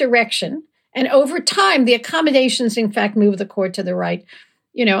in that direction. And over time, the accommodations, in fact, move the court to the right.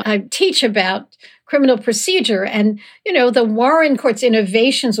 You know, I teach about criminal procedure, and, you know, the Warren Court's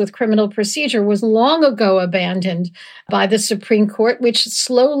innovations with criminal procedure was long ago abandoned by the Supreme Court, which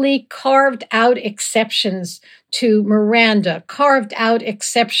slowly carved out exceptions to Miranda, carved out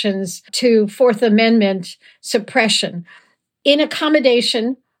exceptions to Fourth Amendment suppression in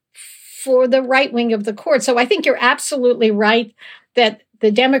accommodation for the right wing of the court. So I think you're absolutely right that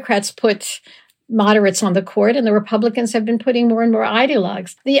the Democrats put moderates on the court, and the Republicans have been putting more and more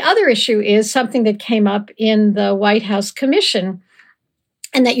ideologues. The other issue is something that came up in the White House Commission,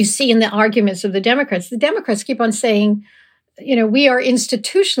 and that you see in the arguments of the Democrats. The Democrats keep on saying, you know, we are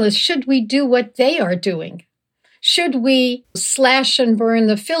institutionalists. Should we do what they are doing? Should we slash and burn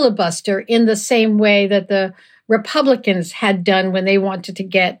the filibuster in the same way that the Republicans had done when they wanted to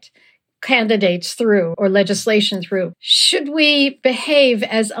get candidates through or legislation through? Should we behave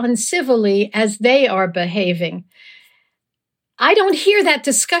as uncivilly as they are behaving? I don't hear that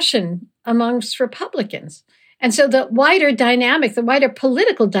discussion amongst Republicans. And so the wider dynamic, the wider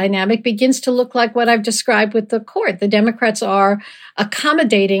political dynamic begins to look like what I've described with the court. The Democrats are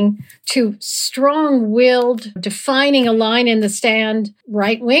accommodating to strong-willed, defining a line in the stand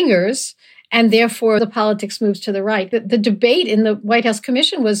right-wingers, and therefore the politics moves to the right. The debate in the White House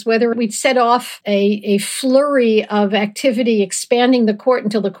Commission was whether we'd set off a flurry of activity expanding the court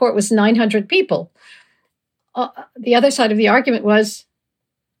until the court was 900 people. The other side of the argument was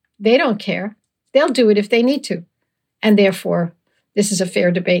they don't care. They'll do it if they need to. And therefore, this is a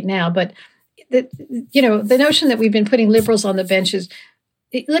fair debate now. But, the notion that we've been putting liberals on the bench is,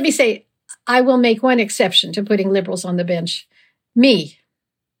 let me say, I will make one exception to putting liberals on the bench. Me.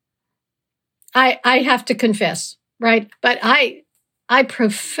 I have to confess, right? But I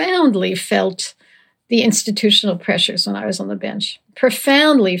profoundly felt the institutional pressures when I was on the bench.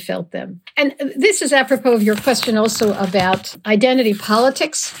 Profoundly felt them. And this is apropos of your question also about identity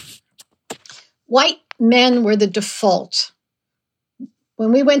politics. White men were the default.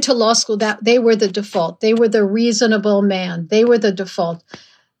 When we went to law school, they were the default. They were the reasonable man. They were the default.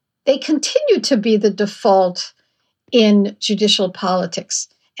 They continue to be the default in judicial politics.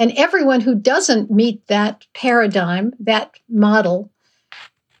 And everyone who doesn't meet that paradigm, that model,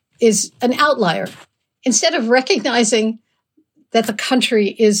 is an outlier. Instead of recognizing that the country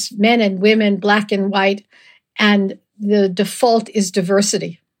is men and women, black and white, and the default is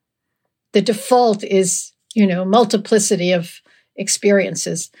diversity. The default is, multiplicity of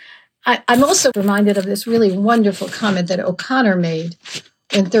experiences. I'm also reminded of this really wonderful comment that O'Connor made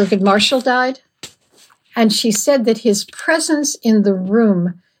when Thurgood Marshall died. And she said that his presence in the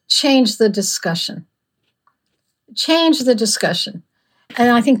room changed the discussion. Changed the discussion. And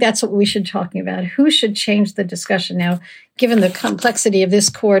I think that's what we should be talking about. Who should change the discussion now, given the complexity of this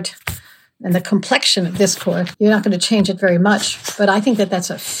court and the complexion of this court? You're not going to change it very much. But I think that that's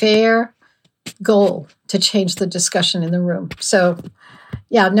a fair goal to change the discussion in the room. So,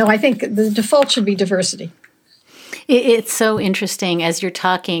 I think the default should be diversity. It's so interesting as you're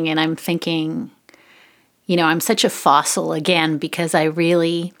talking, and I'm thinking, I'm such a fossil again because I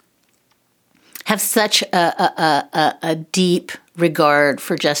really have such a deep regard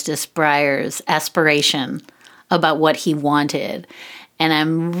for Justice Breyer's aspiration about what he wanted. And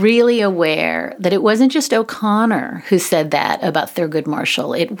I'm really aware that it wasn't just O'Connor who said that about Thurgood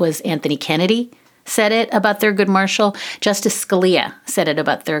Marshall. It was Anthony Kennedy said it about Thurgood Marshall. Justice Scalia said it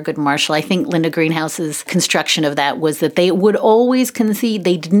about Thurgood Marshall. I think Linda Greenhouse's construction of that was that they would always concede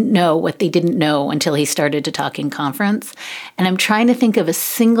they didn't know what they didn't know until he started to talk in conference. And I'm trying to think of a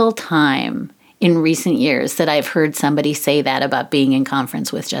single time in recent years that I've heard somebody say that about being in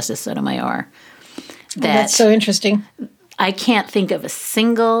conference with Justice Sotomayor. That's so interesting. I can't think of a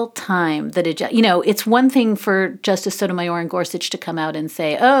single time that it's one thing for Justice Sotomayor and Gorsuch to come out and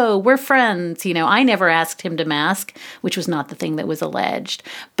say, oh, we're friends. I never asked him to mask, which was not the thing that was alleged.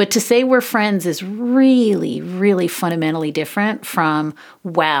 But to say we're friends is really, really fundamentally different from,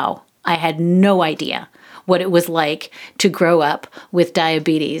 wow, I had no idea what it was like to grow up with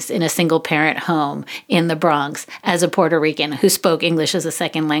diabetes in a single-parent home in the Bronx as a Puerto Rican who spoke English as a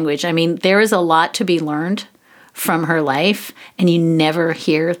second language. I mean, there is a lot to be learned from her life, and you never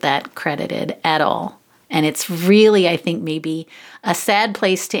hear that credited at all. And it's really, I think, maybe a sad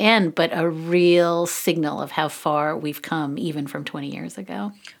place to end, but a real signal of how far we've come, even from 20 years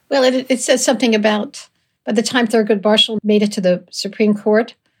ago. Well, it says something about, by the time Thurgood Marshall made it to the Supreme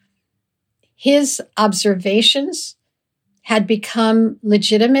Court, his observations had become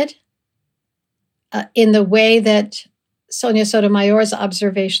legitimate in the way that Sonia Sotomayor's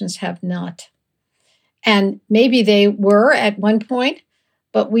observations have not. And maybe they were at one point,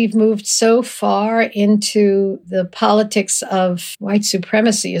 but we've moved so far into the politics of white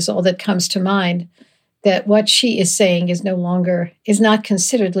supremacy is all that comes to mind, that what she is saying is not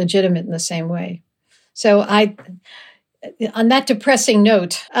considered legitimate in the same way. So on that depressing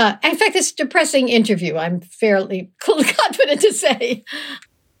note, in fact, this depressing interview, I'm fairly confident to say,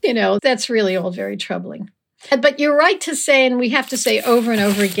 that's really all very troubling. But you're right to say, and we have to say over and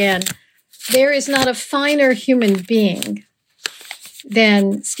over again, there is not a finer human being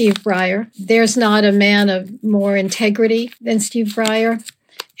than Steve Breyer. There's not a man of more integrity than Steve Breyer.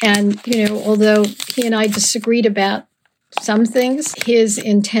 And, although he and I disagreed about some things, his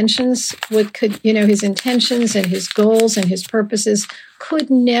intentions his intentions and his goals and his purposes could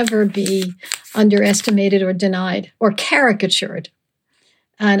never be underestimated or denied or caricatured.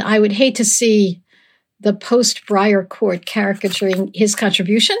 And I would hate to see the post-Breyer court caricaturing his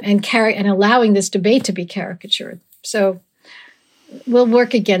contribution and allowing this debate to be caricatured. So we'll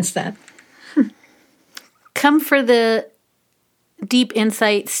work against that. Come for the deep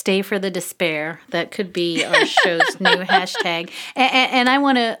insight, stay for the despair. That could be our show's new hashtag. And I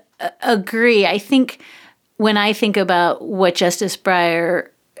want to agree. I think when I think about what Justice Breyer,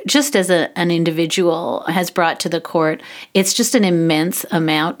 just as an individual, has brought to the court, it's just an immense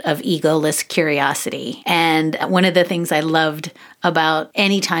amount of egoless curiosity. And one of the things I loved about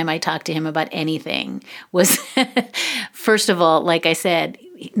any time I talked to him about anything was, first of all, like I said,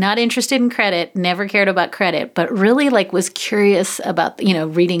 not interested in credit, never cared about credit, but really was curious about,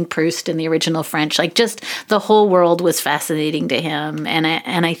 reading Proust in the original French. Just the whole world was fascinating to him. And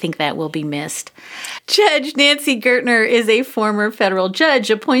I think that will be missed. Judge Nancy Gertner is a former federal judge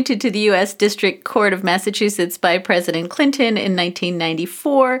appointed to the U.S. District Court of Massachusetts by President Clinton in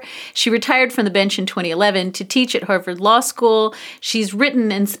 1994. She retired from the bench in 2011 to teach at Harvard Law School. She's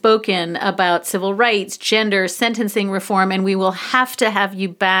written and spoken about civil rights, gender, sentencing reform, and we will have to have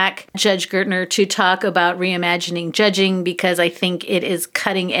you back, Judge Gertner, to talk about reimagining judging, because I think it is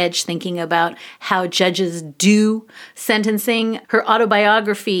cutting edge thinking about how judges do sentencing. Her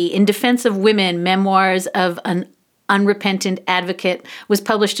autobiography, In Defense of Women, Memoirs of an Unrepentant Advocate, was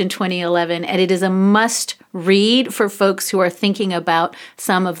published in 2011, and it is a must read for folks who are thinking about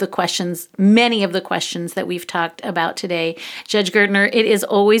many of the questions that we've talked about today. Judge Gertner, it is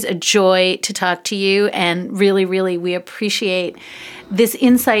always a joy to talk to you, and really, really, we appreciate this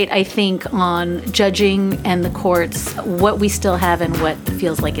insight, I think, on judging and the courts, what we still have and what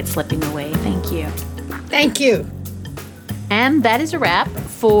feels like it's slipping away. Thank you. Thank you. And that is a wrap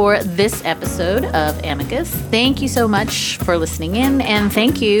for this episode of Amicus. Thank you so much for listening in, and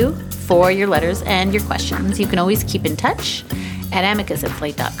thank you for your letters and your questions. You can always keep in touch at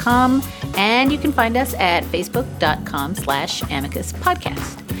amicus@slate.com, and you can find us at facebook.com/Amicus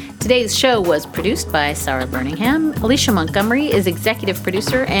Podcast. Today's show was produced by Sarah Birmingham. Alicia Montgomery is executive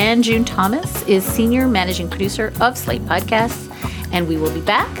producer, and June Thomas is senior managing producer of Slate Podcasts. And we will be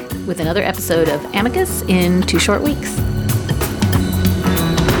back with another episode of Amicus in 2 short weeks.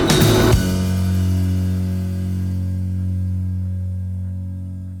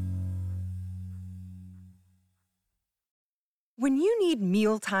 When you need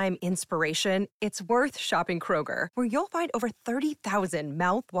mealtime inspiration, it's worth shopping Kroger, where you'll find over 30,000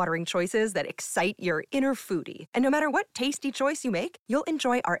 mouth-watering choices that excite your inner foodie. And no matter what tasty choice you make, you'll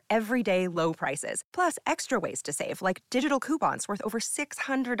enjoy our everyday low prices, plus extra ways to save, like digital coupons worth over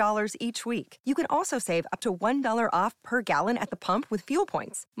 $600 each week. You can also save up to $1 off per gallon at the pump with fuel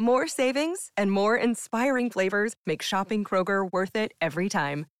points. More savings and more inspiring flavors make shopping Kroger worth it every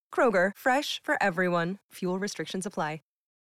time. Kroger, fresh for everyone. Fuel restrictions apply.